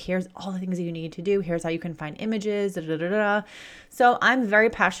through like, here's all the things that you need to do. Here's how you can find images. So I'm very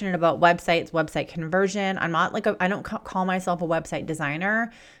passionate about websites, website conversion. I'm not like, I don't call myself a website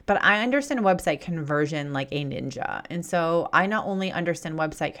designer, but I understand website conversion like a ninja. And so I not only understand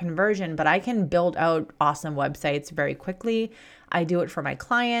website conversion, but I can build out awesome websites very quickly. I do it for my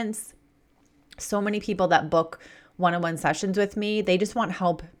clients. So many people that book one-on-one sessions with me, they just want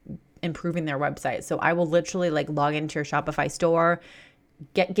help improving their website. So I will literally like log into your Shopify store,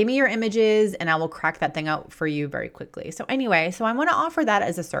 give me your images, and I will crack that thing out for you very quickly. So anyway, so I want to offer that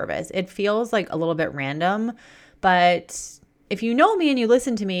as a service. It feels like a little bit random, but if you know me and you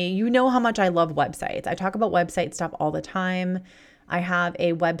listen to me, you know how much I love websites. I talk about website stuff all the time. I have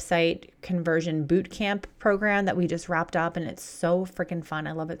a website conversion bootcamp program that we just wrapped up, and it's so freaking fun.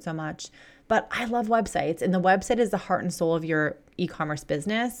 I love it so much. But I love websites, and the website is the heart and soul of your e-commerce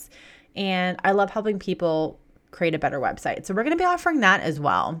business. And I love helping people create a better website. So we're going to be offering that as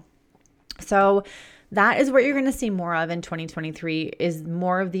well. So that is what you're going to see more of in 2023 is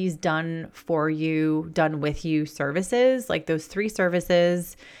more of these done for you, done with you services, like those 3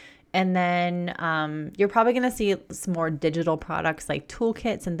 services. And then you're probably going to see some more digital products like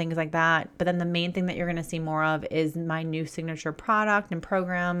toolkits and things like that. But then the main thing that you're going to see more of is my new signature product and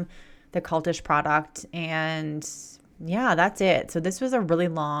program, the Cultish product. And yeah, that's it. So this was a really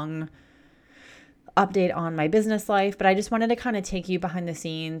long update on my business life, but I just wanted to kind of take you behind the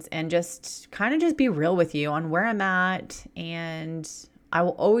scenes and just kind of just be real with you on where I'm at. And I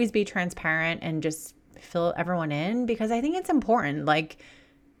will always be transparent and just fill everyone in because I think it's important. Like,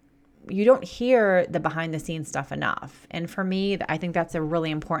 you don't hear the behind the scenes stuff enough. And for me, I think that's a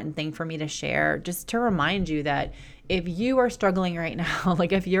really important thing for me to share, just to remind you that if you are struggling right now,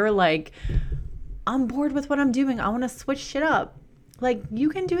 like if you're like, I'm bored with what I'm doing, I want to switch shit up, like you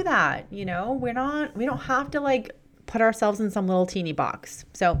can do that. You know, we don't have to like put ourselves in some little teeny box.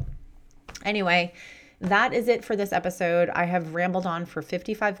 So anyway, that is it for this episode. I have rambled on for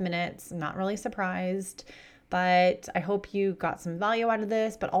 55 minutes. I'm not really surprised, but I hope you got some value out of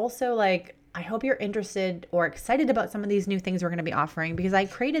this, but also like, I hope you're interested or excited about some of these new things we're going to be offering because I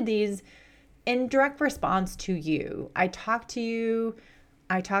created these in direct response to you. I talk to you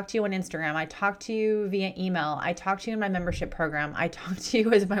on Instagram. I talk to you via email. I talk to you in my membership program. I talk to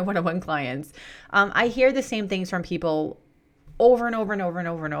you as my one-on-one clients. I hear the same things from people over and over and over and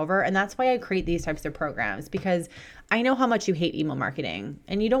over and over. And that's why I create these types of programs because I know how much you hate email marketing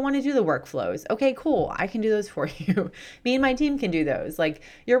and you don't want to do the workflows. Okay, cool. I can do those for you. Me and my team can do those. Like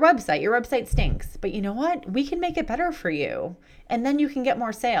your website stinks, but you know what? We can make it better for you. And then you can get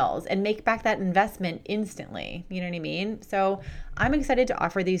more sales and make back that investment instantly. You know what I mean? So I'm excited to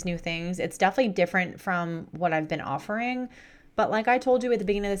offer these new things. It's definitely different from what I've been offering. But like I told you at the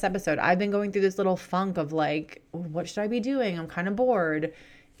beginning of this episode, I've been going through this little funk of like, what should I be doing? I'm kind of bored.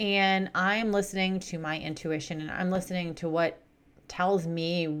 And I'm listening to my intuition and I'm listening to what tells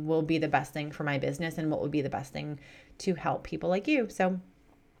me will be the best thing for my business and what would be the best thing to help people like you. So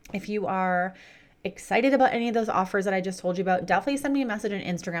if you are excited about any of those offers that I just told you about, definitely send me a message on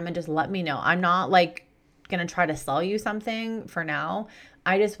Instagram and just let me know. I'm not like going to try to sell you something for now.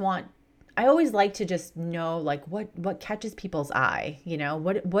 I always like to just know like what catches people's eye, you know,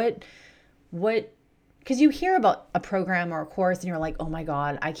 what, because you hear about a program or a course and you're like, oh my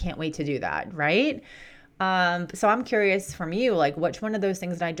God, I can't wait to do that. Right. So I'm curious from you, like which one of those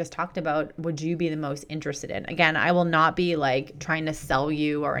things that I just talked about would you be the most interested in? Again, I will not be like trying to sell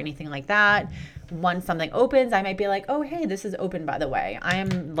you or anything like that. Once something opens, I might be like, oh, hey, this is open, by the way. I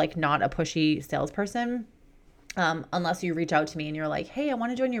am like not a pushy salesperson. Unless you reach out to me and you're like, hey, I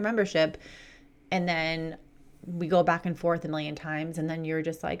want to join your membership. And then we go back and forth a million times. And then you're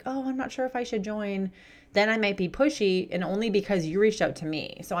just like, oh, I'm not sure if I should join. Then I might be pushy and only because you reached out to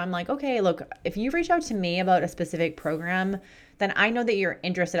me. So I'm like, okay, look, if you reach out to me about a specific program, then I know that you're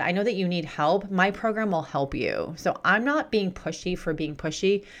interested. I know that you need help. My program will help you. So I'm not being pushy for being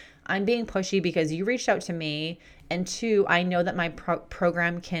pushy. I'm being pushy because you reached out to me. And 2, I know that my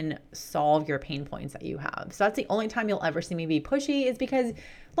program can solve your pain points that you have. So that's the only time you'll ever see me be pushy is because,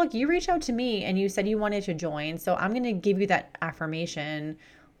 look, you reached out to me and you said you wanted to join. So I'm going to give you that affirmation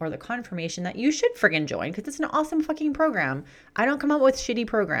or the confirmation that you should friggin' join because it's an awesome fucking program. I don't come up with shitty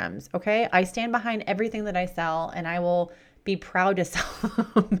programs, okay? I stand behind everything that I sell and I will be proud to sell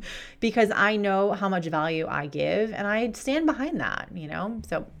them because I know how much value I give and I stand behind that, you know?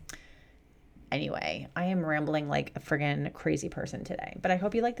 So anyway, I am rambling like a friggin' crazy person today, but I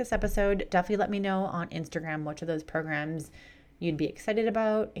hope you like this episode. Definitely let me know on Instagram which of those programs you'd be excited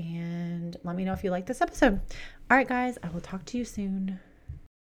about and let me know if you like this episode. All right, guys, I will talk to you soon.